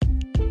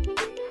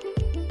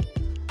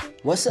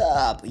What's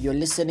up? You're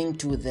listening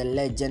to the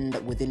Legend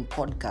Within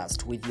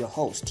podcast with your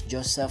host,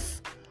 Joseph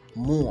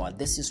Moore.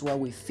 This is where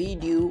we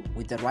feed you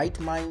with the right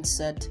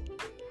mindset,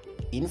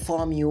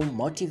 inform you,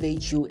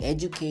 motivate you,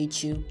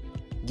 educate you,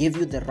 give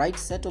you the right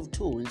set of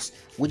tools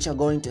which are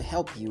going to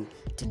help you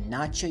to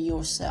nurture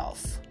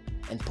yourself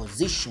and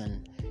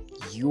position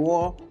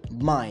your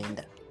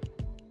mind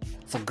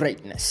for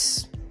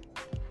greatness.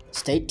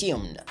 Stay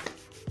tuned.